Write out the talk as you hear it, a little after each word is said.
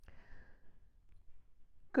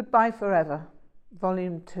Goodbye Forever,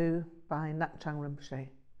 Volume 2 by Ngakpa Rinpoche,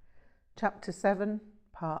 Chapter 7,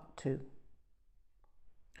 Part 2.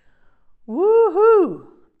 Woohoo!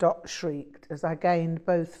 Dot shrieked as I gained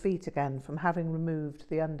both feet again from having removed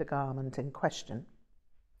the undergarment in question.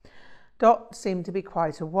 Dot seemed to be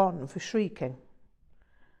quite a one for shrieking.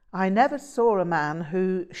 I never saw a man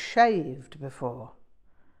who shaved before.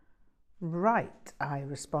 Right, I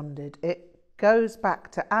responded. It goes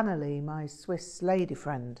back to Annalie, my Swiss lady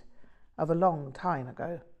friend, of a long time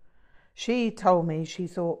ago. She told me she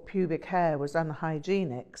thought pubic hair was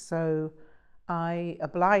unhygienic, so I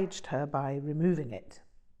obliged her by removing it.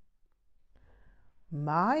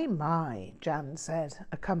 My, Jan said,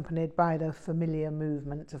 accompanied by the familiar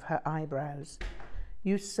movement of her eyebrows.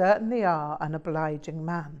 You certainly are an obliging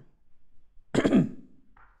man.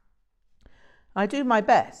 I do my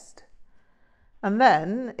best. And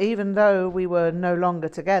then, even though we were no longer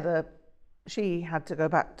together, she had to go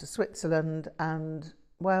back to Switzerland and,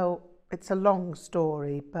 well, it's a long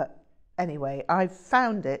story, but anyway, I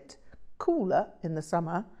found it cooler in the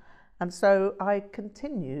summer, and so I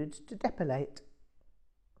continued to depilate.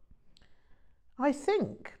 I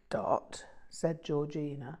think, Dot, said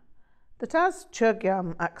Georgina, that as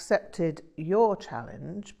Chögyam accepted your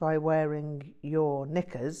challenge by wearing your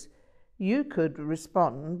knickers, you could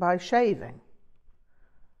respond by shaving.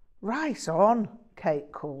 Right on,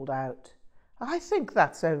 Kate called out. I think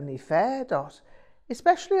that's only fair, Dot,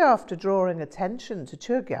 especially after drawing attention to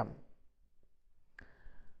Chögyam.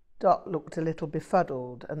 Dot looked a little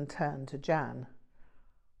befuddled and turned to Jan.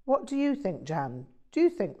 What do you think, Jan? Do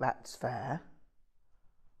you think that's fair?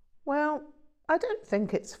 Well, I don't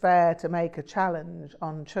think it's fair to make a challenge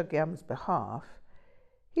on Chögyam's behalf.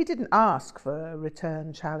 He didn't ask for a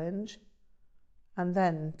return challenge. And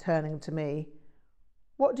then, turning to me,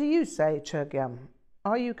 what do you say, Chögyam?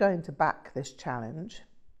 Are you going to back this challenge?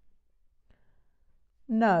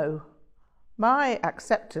 No. My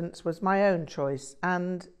acceptance was my own choice,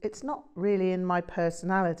 and it's not really in my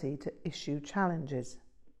personality to issue challenges.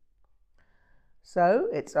 So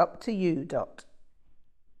it's up to you, Dot.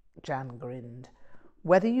 Jan grinned.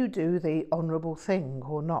 Whether you do the honourable thing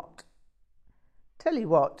or not. Tell you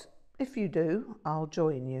what, if you do, I'll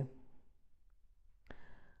join you.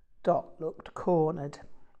 Dot looked cornered.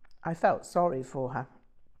 I felt sorry for her.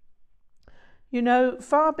 You know,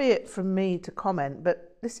 far be it from me to comment,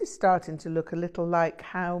 but this is starting to look a little like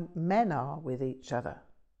how men are with each other.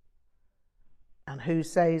 And who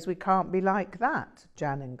says we can't be like that?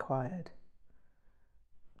 Jan inquired.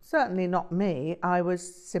 Certainly not me. I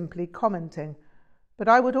was simply commenting. But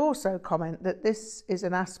I would also comment that this is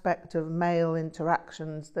an aspect of male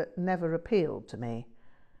interactions that never appealed to me.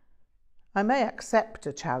 I may accept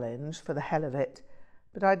a challenge for the hell of it,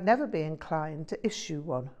 but I'd never be inclined to issue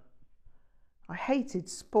one. I hated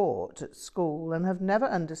sport at school and have never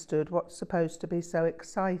understood what's supposed to be so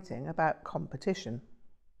exciting about competition.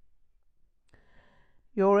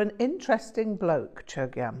 You're an interesting bloke,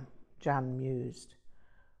 Chögyam, Jan mused.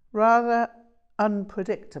 Rather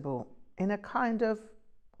unpredictable, in a kind of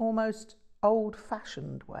almost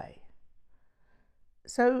old-fashioned way.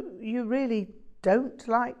 So you really don't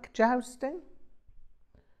like jousting?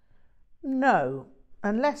 No,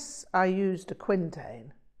 unless I used a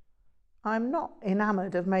quintain. I'm not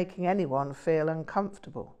enamoured of making anyone feel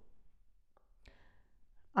uncomfortable.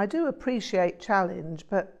 I do appreciate challenge,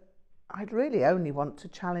 but I'd really only want to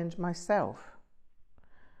challenge myself.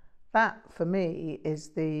 That, for me,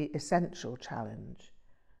 is the essential challenge,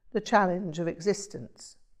 the challenge of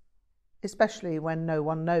existence, especially when no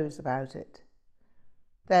one knows about it.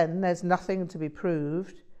 Then there's nothing to be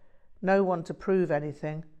proved, no one to prove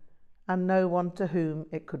anything, and no one to whom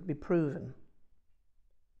it could be proven.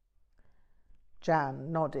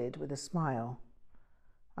 Jan nodded with a smile.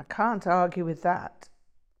 I can't argue with that.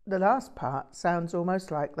 The last part sounds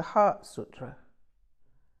almost like the Heart Sutra.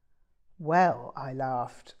 Well, I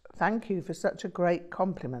laughed. Thank you for such a great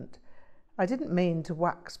compliment. I didn't mean to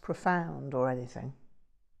wax profound or anything.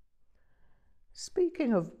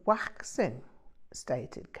 Speaking of waxing,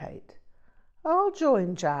 stated Kate, I'll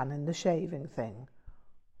join Jan in the shaving thing.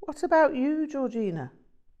 What about you, Georgina?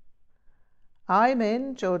 I'm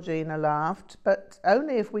in, Georgina laughed, but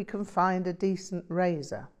only if we can find a decent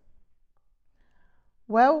razor.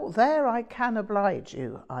 Well, there I can oblige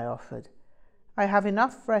you, I offered. I have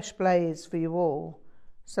enough fresh blades for you all,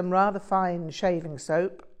 some rather fine shaving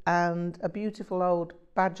soap, and a beautiful old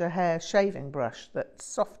badger hair shaving brush that's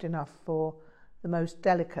soft enough for the most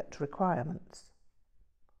delicate requirements.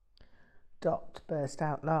 Dot burst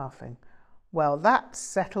out laughing. Well, that's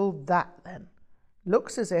settled that then.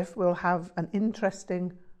 Looks as if we'll have an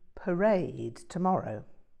interesting parade tomorrow.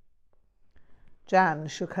 Jan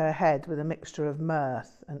shook her head with a mixture of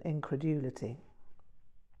mirth and incredulity.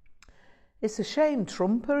 "It's a shame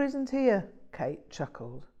Trumper isn't here," Kate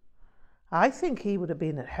chuckled. "I think he would have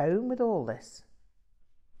been at home with all this."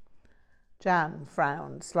 Jan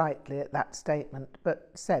frowned slightly at that statement,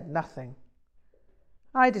 but said nothing.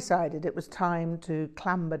 I decided it was time to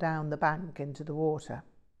clamber down the bank into the water.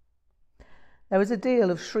 There was a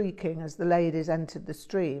deal of shrieking as the ladies entered the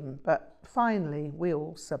stream, but finally we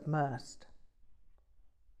all submersed.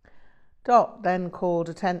 Dot then called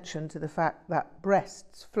attention to the fact that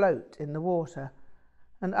breasts float in the water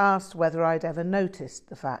and asked whether I'd ever noticed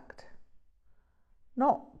the fact.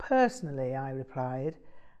 "Not personally," I replied,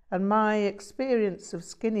 "and my experience of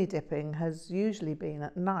skinny dipping has usually been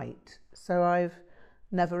at night, so I've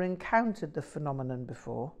never encountered the phenomenon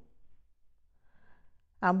before."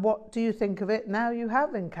 "And what do you think of it now you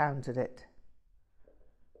have encountered it?"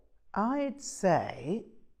 I'd say...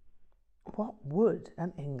 What would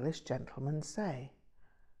an English gentleman say?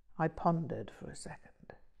 I pondered for a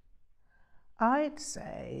second. I'd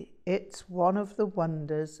say it's one of the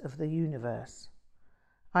wonders of the universe.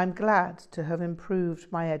 I'm glad to have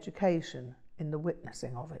improved my education in the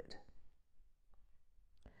witnessing of it.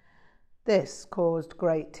 This caused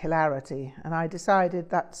great hilarity, and I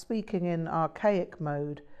decided that speaking in archaic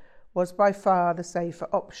mode was by far the safer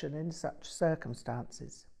option in such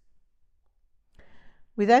circumstances.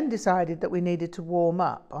 We then decided that we needed to warm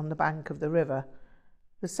up on the bank of the river.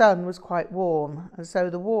 The sun was quite warm, and so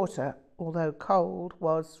the water, although cold,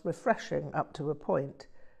 was refreshing up to a point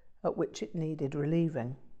at which it needed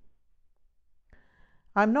relieving.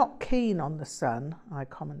 "I'm not keen on the sun," I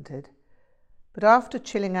commented, "but after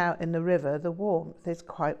chilling out in the river, the warmth is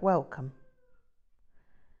quite welcome."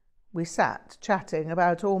 We sat chatting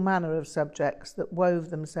about all manner of subjects that wove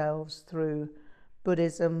themselves through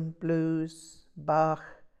Buddhism, blues,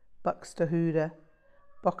 Bach, Buxtehude,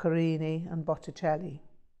 Boccherini and Botticelli.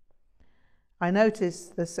 I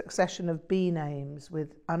noticed the succession of bee names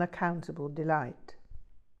with unaccountable delight.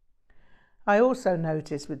 I also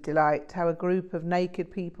noticed with delight how a group of naked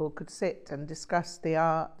people could sit and discuss the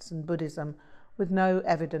arts and Buddhism with no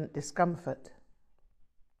evident discomfort.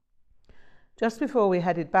 Just before we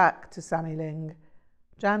headed back to Saniling,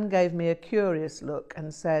 Jan gave me a curious look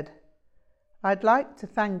and said, "I'd like to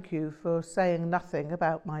thank you for saying nothing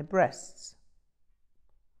about my breasts."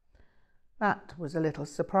 That was a little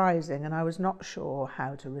surprising, and I was not sure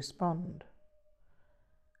how to respond.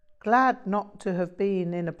 Glad not to have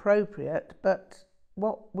been inappropriate, but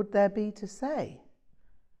what would there be to say?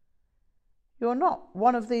 "You're not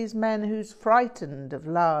one of these men who's frightened of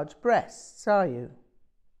large breasts, are you?"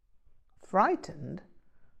 "Frightened?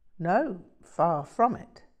 No, far from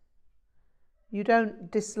it." "You don't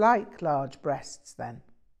dislike large breasts, then?"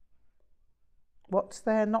 "What's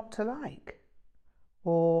there not to like?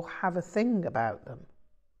 Or have a thing about them?"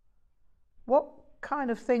 "What kind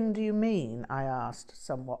of thing do you mean?" I asked,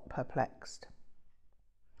 somewhat perplexed.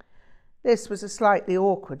 This was a slightly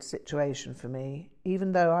awkward situation for me,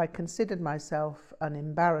 even though I considered myself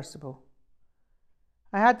unembarrassable.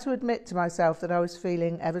 I had to admit to myself that I was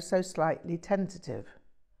feeling ever so slightly tentative.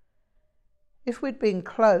 If we'd been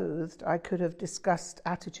clothed, I could have discussed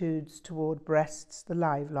attitudes toward breasts the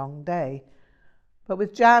livelong day, but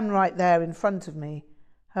with Jan right there in front of me,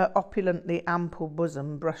 her opulently ample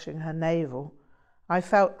bosom brushing her navel, I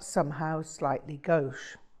felt somehow slightly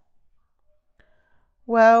gauche.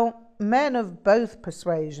 "Well, men of both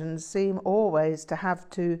persuasions seem always to have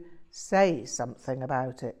to say something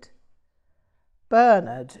about it.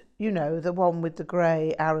 Bernard, you know, the one with the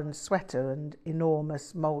grey Aran sweater and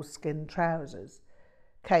enormous moleskin trousers,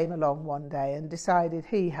 came along one day and decided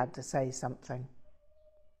he had to say something."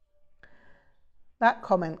 That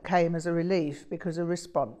comment came as a relief because a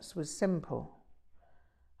response was simple.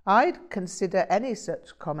 I'd consider any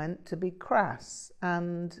such comment to be crass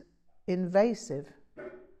and invasive.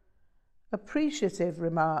 Appreciative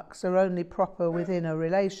remarks are only proper within a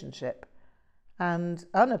relationship, and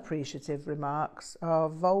unappreciative remarks are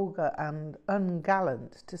vulgar and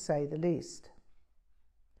ungallant, to say the least.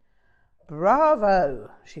 "Bravo!"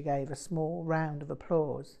 She gave a small round of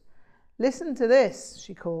applause. "Listen to this,"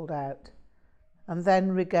 she called out, and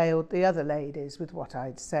then regaled the other ladies with what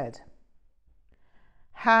I'd said.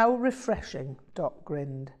 "How refreshing," Dot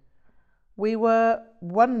grinned. "We were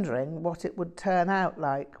wondering what it would turn out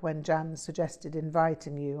like when Jan suggested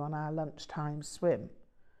inviting you on our lunchtime swim.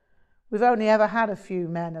 We've only ever had a few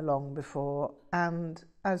men along before, and,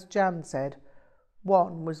 as Jan said,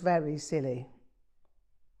 one was very silly.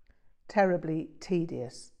 Terribly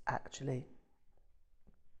tedious, actually."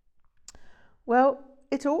 "Well,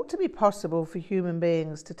 it ought to be possible for human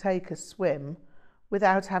beings to take a swim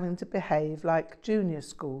without having to behave like junior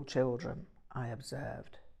school children, I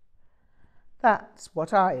observed. That's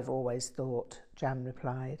what I've always thought, Jan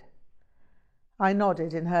replied. I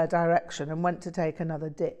nodded in her direction and went to take another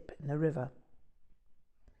dip in the river.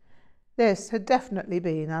 This had definitely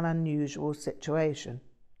been an unusual situation.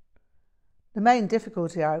 The main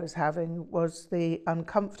difficulty I was having was the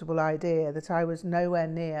uncomfortable idea that I was nowhere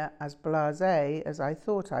near as blasé as I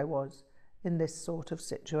thought I was in this sort of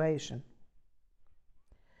situation.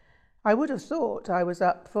 I would have thought I was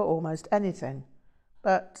up for almost anything,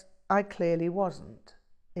 but I clearly wasn't,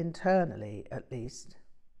 internally at least.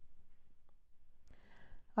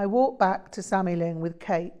 I walked back to Samyeling with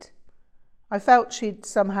Kate. I felt she'd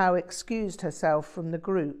somehow excused herself from the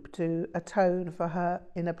group to atone for her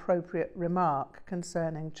inappropriate remark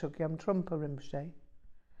concerning Chögyam Trungpa Rinpoche.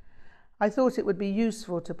 I thought it would be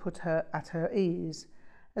useful to put her at her ease,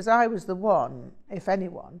 as I was the one, if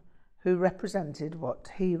anyone, who represented what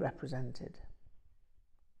he represented.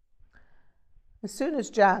 As soon as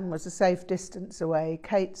Jan was a safe distance away,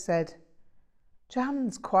 Kate said,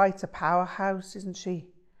 "Jan's quite a powerhouse, isn't she?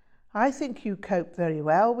 I think you cope very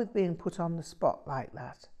well with being put on the spot like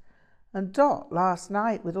that. And Dot last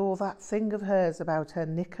night with all that thing of hers about her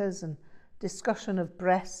knickers and discussion of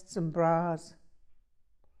breasts and bras."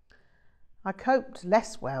 I coped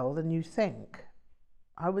less well than you think.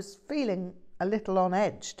 I was feeling a little on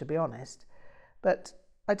edge, to be honest, but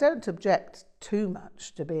I don't object too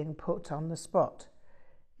much to being put on the spot.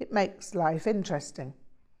 It makes life interesting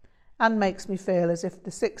and makes me feel as if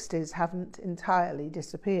the 60s haven't entirely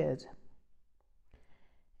disappeared.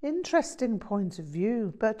 Interesting point of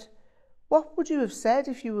view, but what would you have said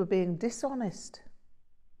if you were being dishonest?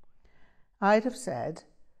 I'd have said,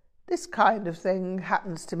 "This kind of thing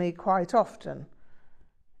happens to me quite often.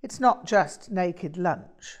 It's not just naked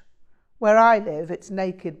lunch. Where I live, it's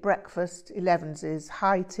naked breakfast, 11s,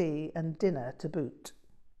 high tea and dinner to boot."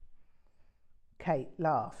 Kate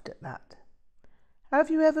laughed at that.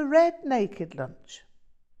 "Have you ever read Naked Lunch?"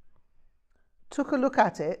 Took a look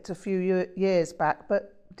at it a few years back,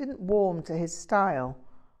 but didn't warm to his style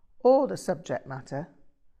or the subject matter.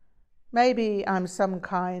 Maybe I'm some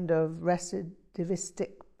kind of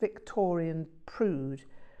recidivistic Victorian prude,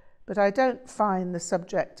 but I don't find the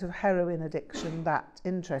subject of heroin addiction that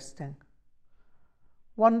interesting.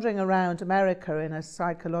 Wandering around America in a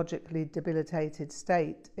psychologically debilitated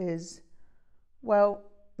state is, well,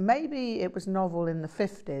 maybe it was novel in the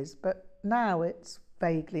 50s, but now it's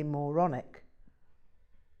vaguely moronic.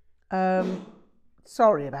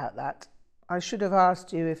 Sorry about that. I should have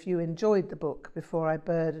asked you if you enjoyed the book before I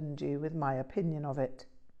burdened you with my opinion of it.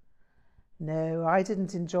 No, I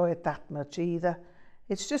didn't enjoy it that much either.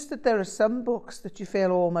 It's just that there are some books that you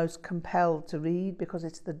feel almost compelled to read because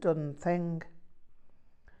it's the done thing.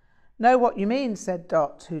 Know what you mean, said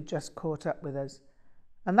Dot, who'd just caught up with us.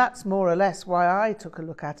 And that's more or less why I took a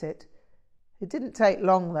look at it. It didn't take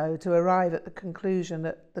long, though, to arrive at the conclusion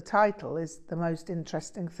that the title is the most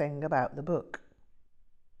interesting thing about the book.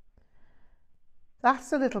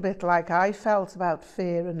 That's a little bit like I felt about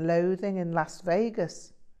Fear and Loathing in Las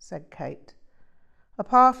Vegas, said Kate.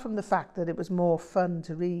 Apart from the fact that it was more fun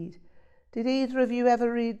to read, did either of you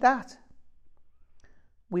ever read that?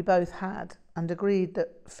 We both had, and agreed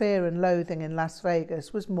that Fear and Loathing in Las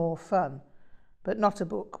Vegas was more fun, but not a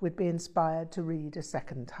book we'd be inspired to read a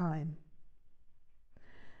second time.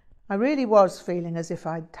 I really was feeling as if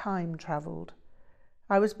I'd time travelled.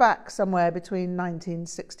 I was back somewhere between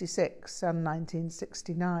 1966 and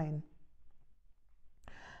 1969.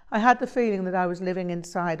 I had the feeling that I was living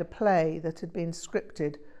inside a play that had been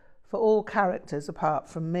scripted for all characters apart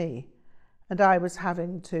from me, and I was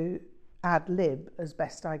having to ad-lib as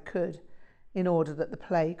best I could in order that the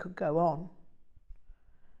play could go on.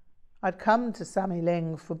 I'd come to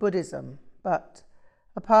Samyeling for Buddhism, but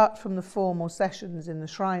apart from the formal sessions in the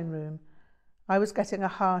shrine room, I was getting a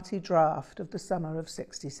hearty draft of the summer of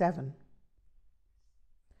 67.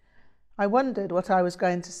 I wondered what I was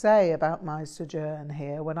going to say about my sojourn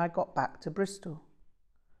here when I got back to Bristol.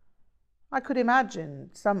 I could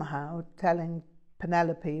imagine, somehow, telling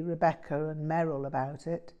Penelope, Rebecca and Merrill about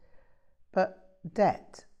it, but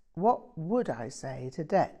Det, what would I say to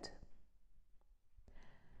Det?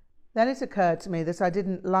 Then it occurred to me that I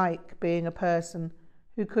didn't like being a person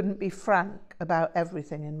who couldn't be frank about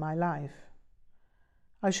everything in my life.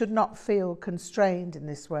 I should not feel constrained in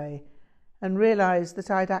this way, and realised that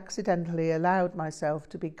I'd accidentally allowed myself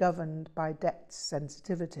to be governed by Det's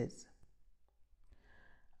sensitivities.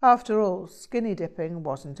 After all, skinny dipping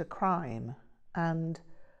wasn't a crime, and,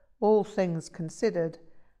 all things considered,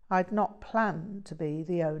 I'd not planned to be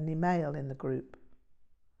the only male in the group.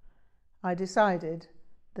 I decided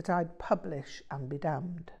that I'd publish and be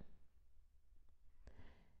damned.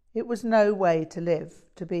 It was no way to live,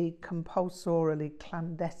 to be compulsorily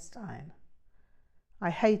clandestine. I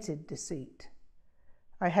hated deceit.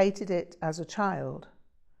 I hated it as a child.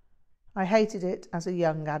 I hated it as a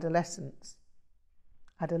young adolescent,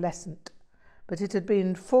 but it had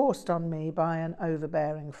been forced on me by an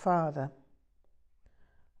overbearing father.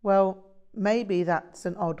 Well, maybe that's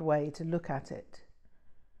an odd way to look at it.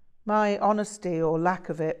 My honesty or lack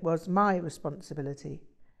of it was my responsibility,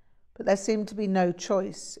 but there seemed to be no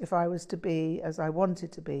choice if I was to be as I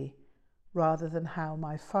wanted to be, rather than how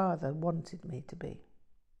my father wanted me to be.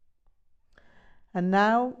 And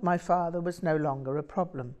now my father was no longer a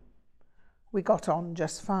problem. We got on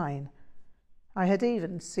just fine. I had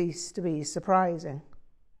even ceased to be surprising.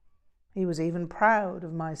 He was even proud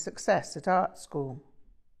of my success at art school.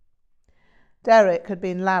 Derek had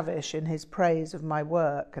been lavish in his praise of my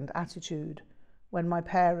work and attitude when my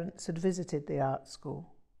parents had visited the art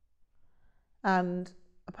school. And,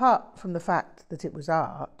 apart from the fact that it was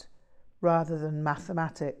art, rather than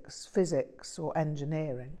mathematics, physics, or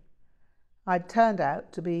engineering, I'd turned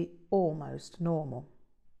out to be almost normal.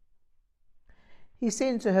 He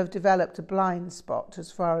seemed to have developed a blind spot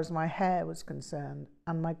as far as my hair was concerned,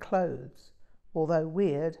 and my clothes, although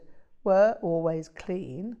weird, were always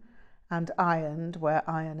clean and ironed where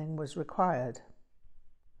ironing was required.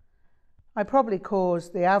 I probably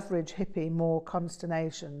caused the average hippie more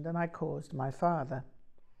consternation than I caused my father,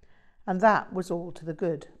 and that was all to the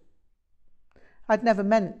good. I'd never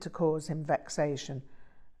meant to cause him vexation,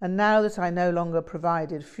 and now that I no longer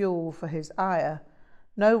provided fuel for his ire,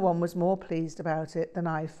 no one was more pleased about it than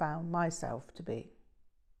I found myself to be.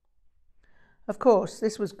 Of course,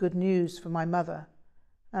 this was good news for my mother,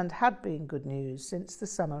 and had been good news since the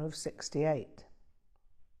summer of '68.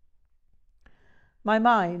 My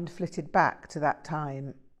mind flitted back to that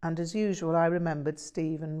time, and as usual I remembered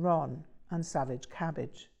Steve and Ron and Savage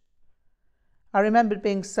Cabbage. I remembered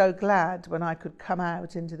being so glad when I could come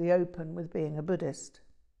out into the open with being a Buddhist.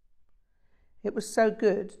 It was so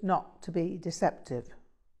good not to be deceptive.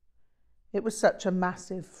 It was such a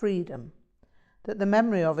massive freedom that the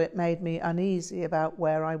memory of it made me uneasy about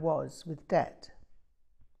where I was with debt.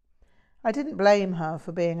 I didn't blame her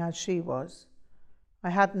for being as she was.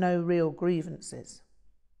 I had no real grievances.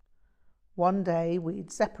 One day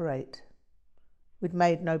we'd separate. We'd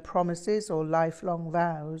made no promises or lifelong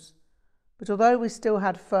vows, but although we still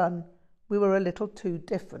had fun, we were a little too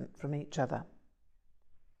different from each other.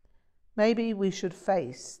 Maybe we should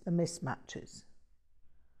face the mismatches.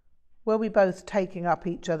 Were we both taking up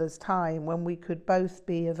each other's time when we could both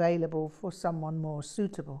be available for someone more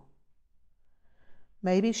suitable?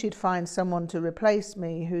 Maybe she'd find someone to replace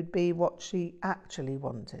me who'd be what she actually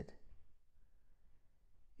wanted.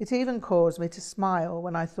 It even caused me to smile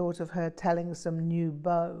when I thought of her telling some new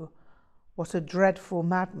beau what a dreadful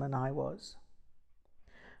madman I was.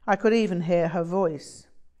 I could even hear her voice.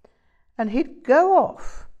 And he'd go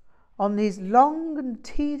off on these long and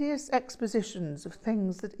tedious expositions of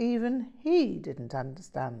things that even he didn't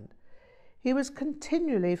understand. He was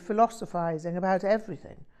continually philosophizing about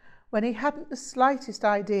everything, when he hadn't the slightest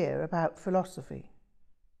idea about philosophy.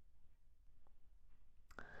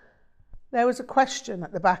 There was a question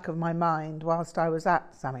at the back of my mind whilst I was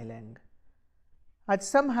at Samiling. I'd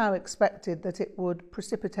somehow expected that it would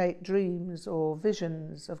precipitate dreams or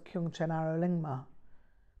visions of Kyungchen Aro Nyingma,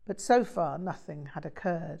 but so far nothing had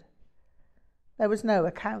occurred. There was no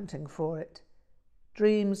accounting for it.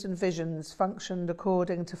 Dreams and visions functioned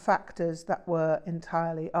according to factors that were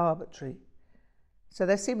entirely arbitrary, so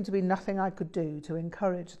there seemed to be nothing I could do to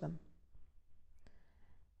encourage them.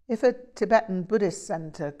 If a Tibetan Buddhist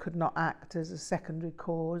centre could not act as a secondary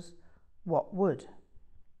cause, what would?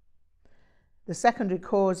 The secondary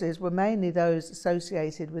causes were mainly those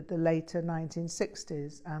associated with the later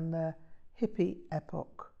 1960s and the hippie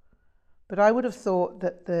epoque, but I would have thought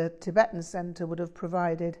that the Tibetan centre would have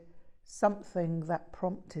provided something that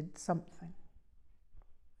prompted something.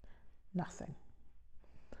 Nothing.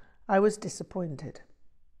 I was disappointed.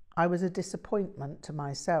 I was a disappointment to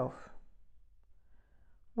myself.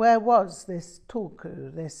 Where was this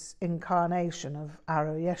tulku, this incarnation of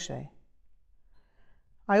Aro Yeshé?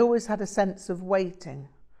 I always had a sense of waiting,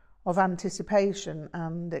 of anticipation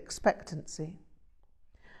and expectancy,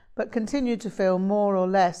 but continued to feel more or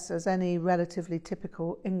less as any relatively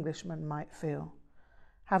typical Englishman might feel,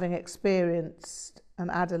 having experienced an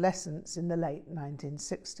adolescence in the late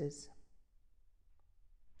 1960s.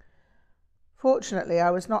 Fortunately,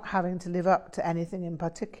 I was not having to live up to anything in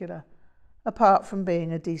particular, apart from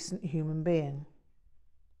being a decent human being.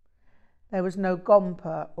 There was no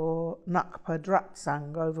Gompa or Ngakpa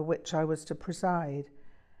Drapsang over which I was to preside,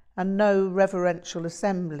 and no reverential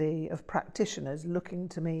assembly of practitioners looking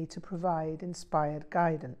to me to provide inspired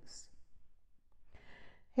guidance.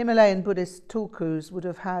 Himalayan Buddhist tulkus would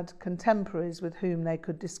have had contemporaries with whom they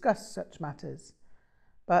could discuss such matters.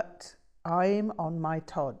 But "I'm on my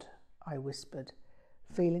Tod," I whispered,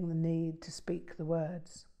 feeling the need to speak the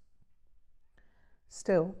words.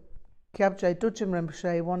 Still, Kyabjé Düd'jom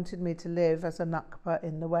Rinpoche wanted me to live as a Ngakpa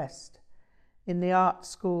in the West, in the art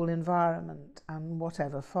school environment and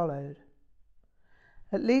whatever followed.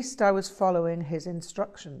 At least I was following his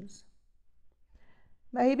instructions.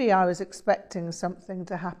 Maybe I was expecting something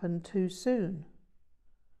to happen too soon.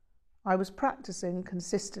 I was practicing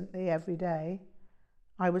consistently every day.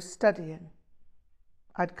 I was studying.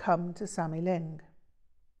 I'd come to Sami Ling.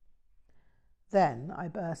 Then I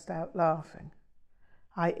burst out laughing.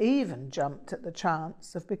 I even jumped at the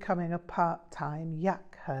chance of becoming a part-time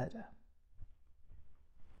yak herder.